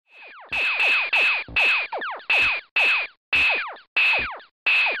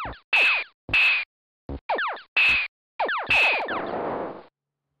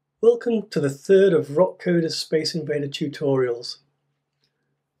Welcome to the third of RokCoder's Space Invader tutorials.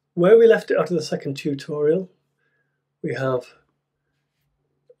 Where we left it after the second tutorial, we have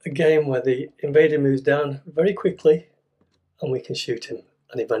a game where the invader moves down very quickly and we can shoot him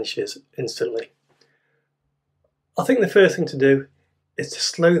and he vanishes instantly. I think the first thing to do is to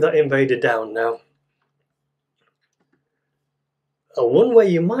slow that invader down now. One way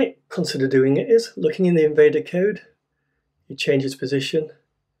you might consider doing it is looking in the invader code. You change its position,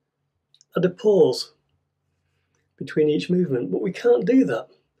 add a pause between each movement, but we can't do that.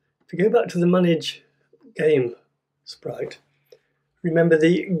 If you go back to the manage game sprite, remember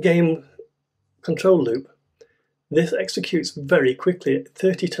the game control loop. This executes very quickly at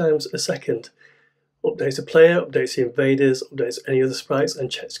 30 times a second. Updates the player, updates the invaders, updates any other sprites and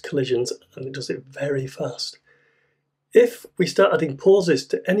checks collisions, and it does it very fast. If we start adding pauses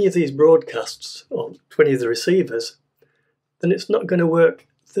to any of these broadcasts or to any of the receivers, then it's not going to work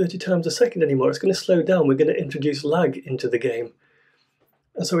 30 times a second anymore. It's going to slow down. We're going to introduce lag into the game.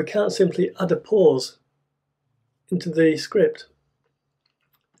 And so we can't simply add a pause into the script.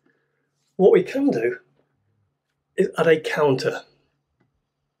 What we can do is add a counter.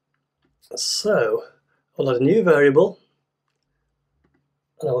 So I'll add a new variable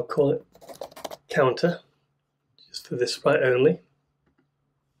and I'll call it counter, just for this sprite only.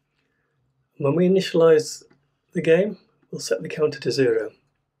 When we initialize the game, we'll set the counter to 0.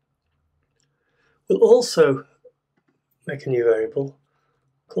 We'll also make a new variable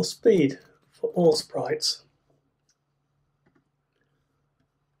called speed for all sprites.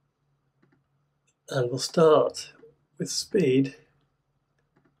 And we'll start with speed,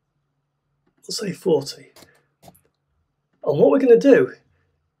 we'll say 40. And what we're going to do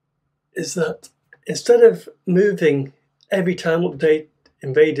is that instead of moving every time update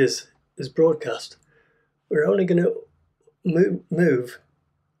invaders is broadcast, we're only going to move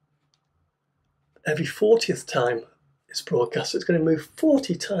every 40th time it's broadcast. It's going to move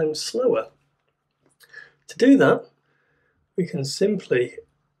 40 times slower. To do that, we can simply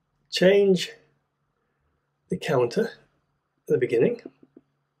change the counter at the beginning.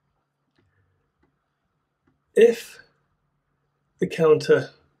 If the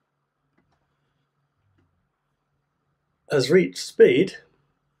counter has reached speed,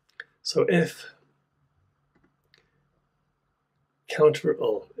 so if counter,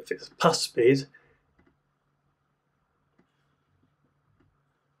 or if it's past speed,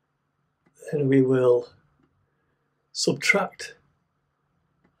 then we will subtract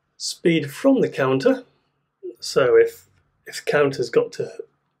speed from the counter. So if counter's got to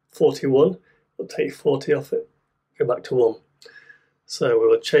 41, we'll take 40 off it, go back to 1. So we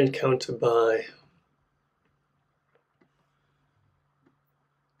will change counter by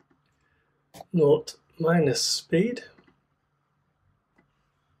 0 minus speed.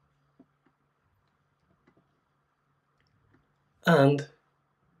 And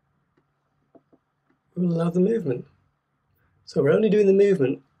we'll allow the movement. So we're only doing the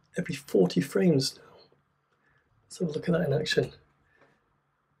movement every 40 frames now. Let's have a look at that in action.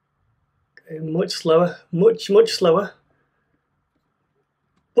 Okay, much slower, much slower.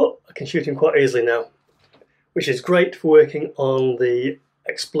 But I can shoot him quite easily now, which is great for working on the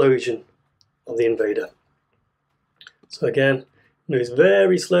explosion of the invader. So again, moves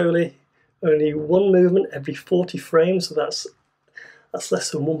very slowly, only one movement every 40 frames, so that's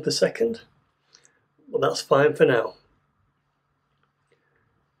less than 1 per second. Well, that's fine for now.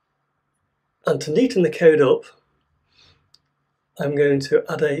 And to neaten the code up, I'm going to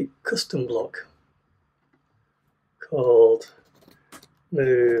add a custom block called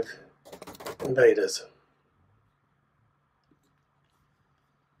move invaders.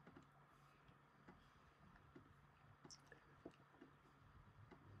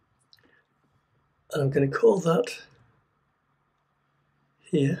 And I'm going to call that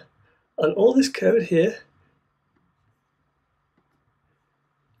here. And all this code here,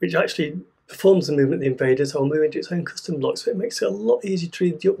 which actually performs the movement of the invaders, I'll move into its own custom block, so it makes it a lot easier to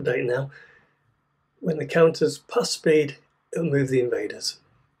read the update now. When the counter's past speed, it'll move the invaders.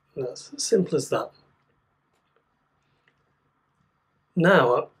 And that's as simple as that.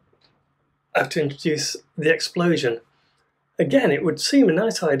 Now I have to introduce the explosion. Again, it would seem a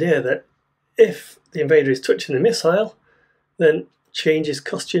nice idea that if the invader is touching the missile, then change his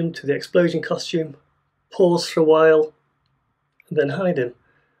costume to the explosion costume, pause for a while, and then hide him.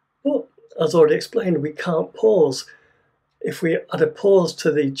 But as already explained, we can't pause. If we add a pause to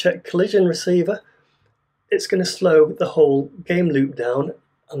the check collision receiver, it's going to slow the whole game loop down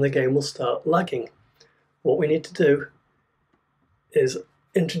and the game will start lagging. What we need to do is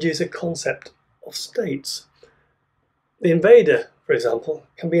introduce a concept of states. The invader, for for example,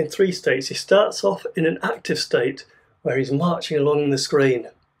 can be in 3 states. He starts off in an active state where he's marching along the screen.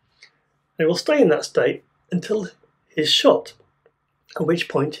 And he will stay in that state until he's shot, at which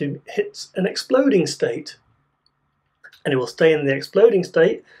point he hits an exploding state. And he will stay in the exploding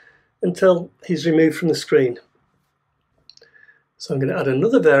state until he's removed from the screen. So I'm going to add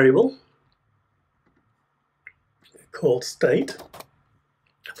another variable called state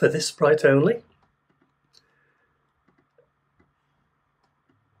for this sprite only.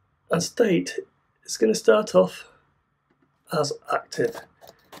 And state is going to start off as active,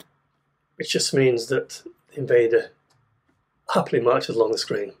 which just means that the invader happily marches along the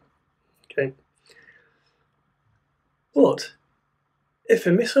screen. Okay. But if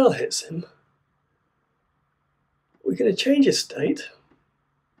a missile hits him, we're going to change his state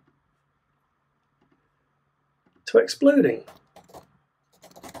to exploding.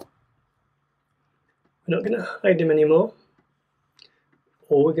 We're not going to hide him anymore.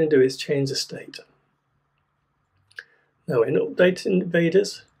 All we're going to do is change the state. Now in Update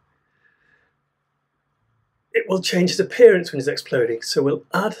Invaders, it will change his appearance when he's exploding. So we'll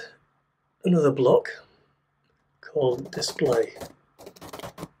add another block called Display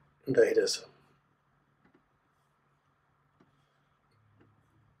Invaders.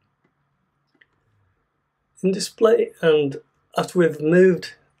 In display, and after we've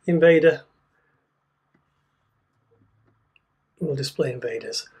moved the invader, we'll display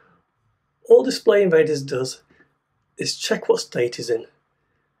invaders. All display invaders does is check what state he's in.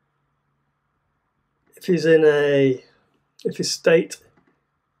 If his state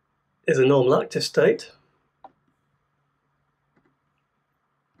is a normal active state,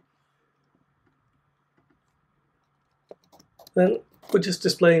 then we'll just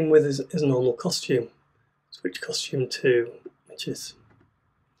display him with his normal costume. Switch costume to, which is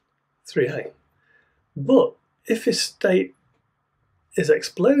 3A. But if his state is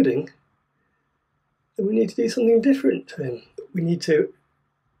exploding, then we need to do something different to him. We need to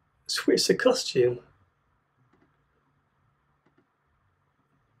switch the costume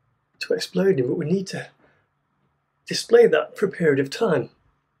to exploding, but we need to display that for a period of time.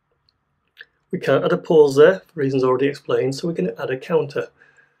 We can't add a pause there, for reasons already explained, so we're going to add a counter.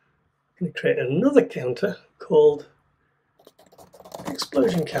 I'm going to create another counter called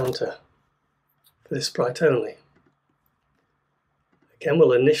explosion counter for this sprite only. Again, we'll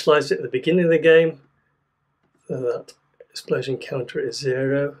initialize it at the beginning of the game so that explosion counter is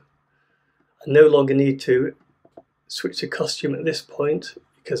 0. I no longer need to switch to costume at this point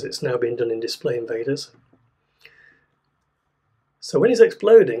because it's now been done in Display Invaders. So when he's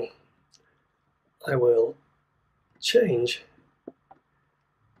exploding, I will change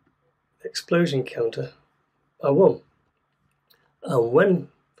the explosion counter by 1. And when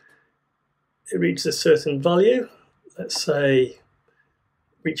it reaches a certain value, let's say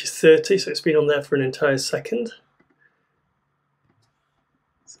reaches 30, so it's been on there for an entire second.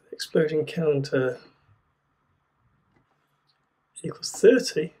 So the explosion counter equals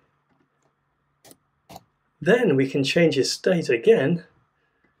 30. Then we can change his state again.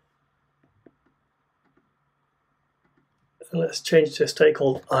 And let's change to a state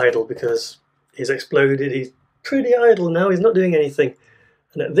called idle because he's exploded, he's pretty idle now, he's not doing anything.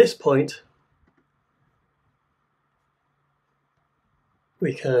 And at this point,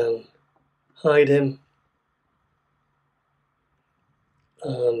 we can hide him,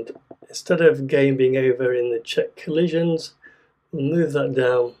 and instead of game being over in the check collisions, we'll move that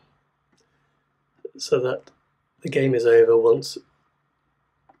down so that the game is over once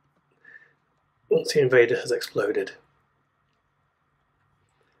the invader has exploded.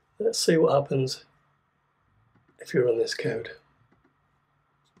 Let's see what happens if you run this code.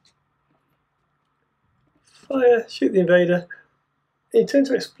 Fire, shoot the invader. It turned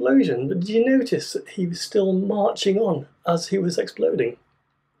to explosion, but did you notice that he was still marching on as he was exploding?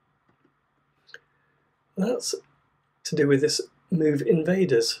 That's to do with this move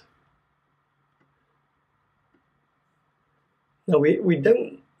invaders. Now we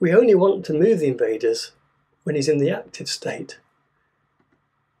only want to move the invaders when he's in the active state.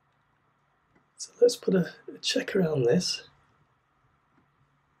 So let's put a check around this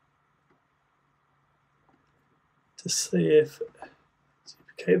to see if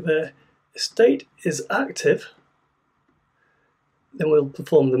the state is active, then we'll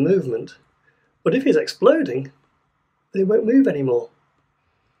perform the movement. But if he's exploding, then he won't move anymore.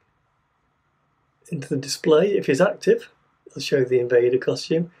 Into the display, if he's active, it'll show the invader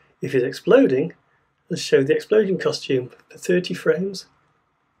costume. If he's exploding, it'll show the explosion costume for 30 frames,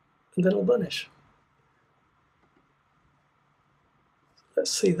 and then it'll vanish. Let's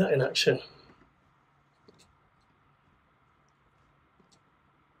see that in action.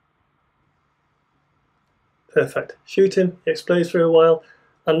 Perfect. Shoot him, he explodes for a while,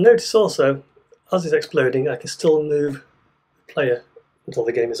 and notice also, as he's exploding, I can still move the player until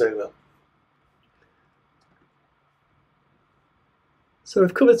the game is over. So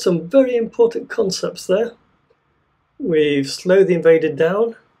we've covered some very important concepts there. We've slowed the invader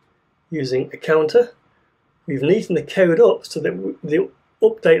down using a counter. We've neatened the code up so that the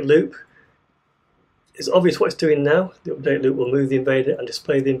update loop is obvious what it's doing now. The update loop will move the invader and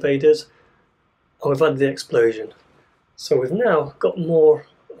display the invaders. And we've added the explosion. So we've now got more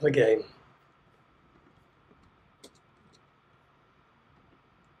of a game.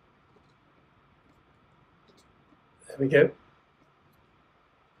 There we go.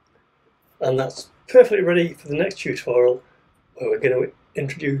 And that's perfectly ready for the next tutorial, where we're going to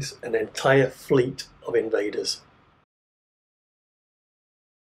introduce an entire fleet of invaders.